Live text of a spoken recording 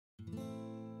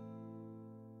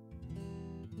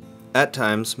At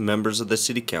times, members of the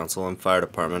City Council and Fire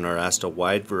Department are asked a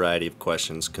wide variety of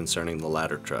questions concerning the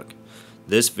ladder truck.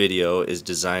 This video is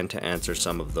designed to answer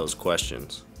some of those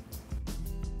questions.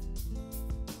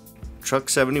 Truck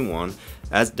 71,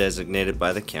 as designated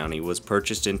by the county, was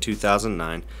purchased in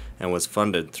 2009 and was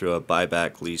funded through a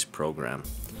buyback lease program.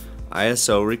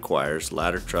 ISO requires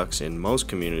ladder trucks in most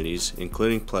communities,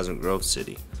 including Pleasant Grove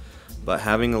City. But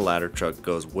having a ladder truck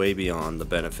goes way beyond the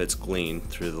benefits gleaned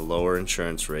through the lower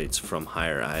insurance rates from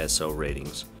higher ISO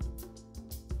ratings.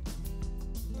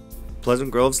 Pleasant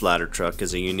Grove's ladder truck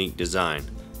is a unique design,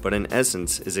 but in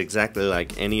essence is exactly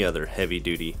like any other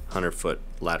heavy-duty 100-foot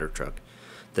ladder truck.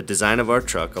 The design of our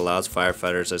truck allows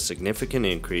firefighters a significant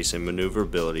increase in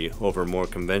maneuverability over more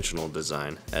conventional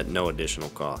design at no additional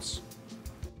cost.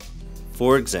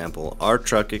 For example, our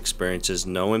truck experiences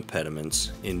no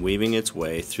impediments in weaving its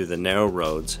way through the narrow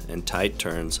roads and tight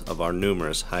turns of our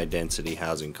numerous high-density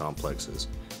housing complexes.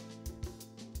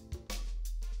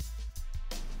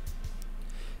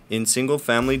 In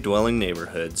single-family dwelling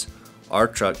neighborhoods, our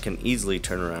truck can easily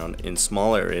turn around in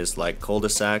small areas like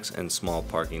cul-de-sacs and small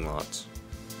parking lots.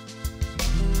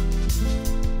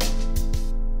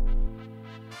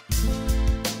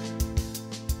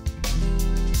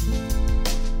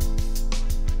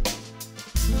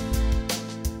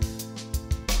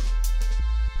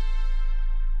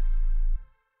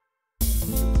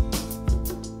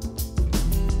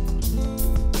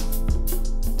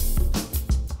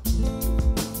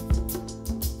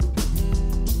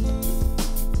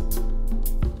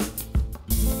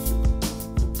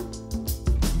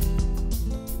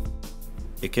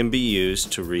 It can be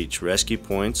used to reach rescue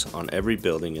points on every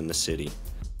building in the city.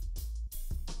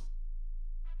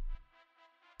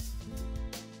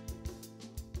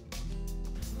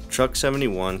 Truck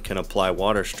 71 can apply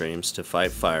water streams to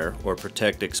fight fire or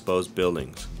protect exposed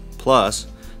buildings. Plus,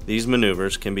 these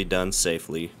maneuvers can be done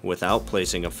safely without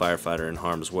placing a firefighter in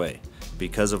harm's way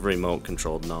because of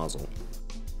remote-controlled nozzle.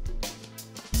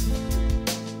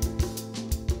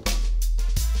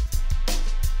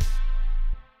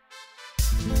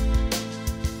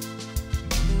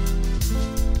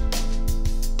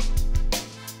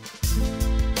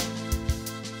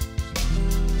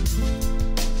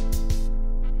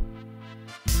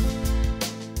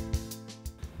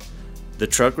 The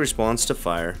truck responds to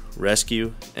fire,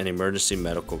 rescue, and emergency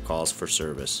medical calls for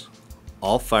service.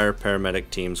 All fire paramedic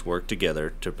teams work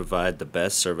together to provide the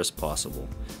best service possible.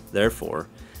 Therefore,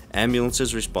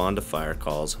 ambulances respond to fire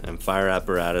calls and fire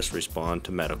apparatus respond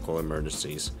to medical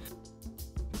emergencies.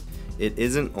 It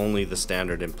isn't only the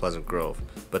standard in Pleasant Grove,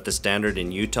 but the standard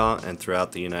in Utah and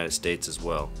throughout the United States as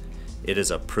well. It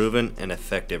is a proven and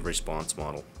effective response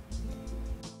model.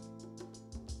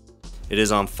 It is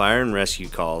on fire and rescue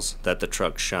calls that the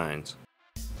truck shines.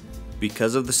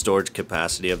 Because of the storage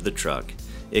capacity of the truck,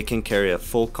 it can carry a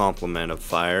full complement of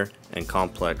fire and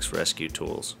complex rescue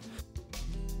tools.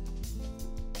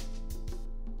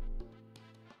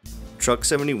 Truck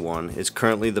 71 is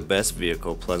currently the best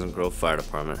vehicle Pleasant Grove Fire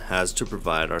Department has to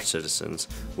provide our citizens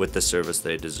with the service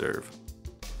they deserve.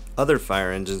 Other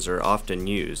fire engines are often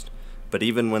used, but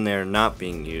even when they are not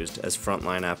being used as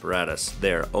frontline apparatus,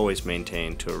 they are always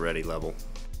maintained to a ready level.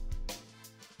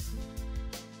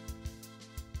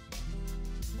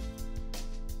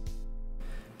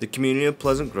 The community of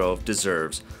Pleasant Grove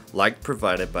deserves, like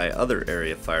provided by other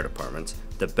area fire departments,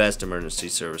 the best emergency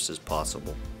services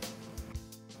possible.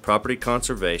 Property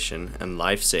conservation and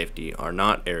life safety are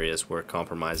not areas where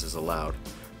compromise is allowed.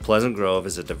 Pleasant Grove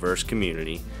is a diverse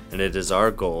community, and it is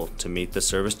our goal to meet the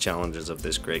service challenges of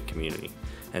this great community,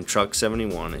 and Truck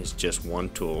 71 is just one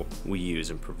tool we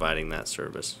use in providing that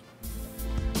service.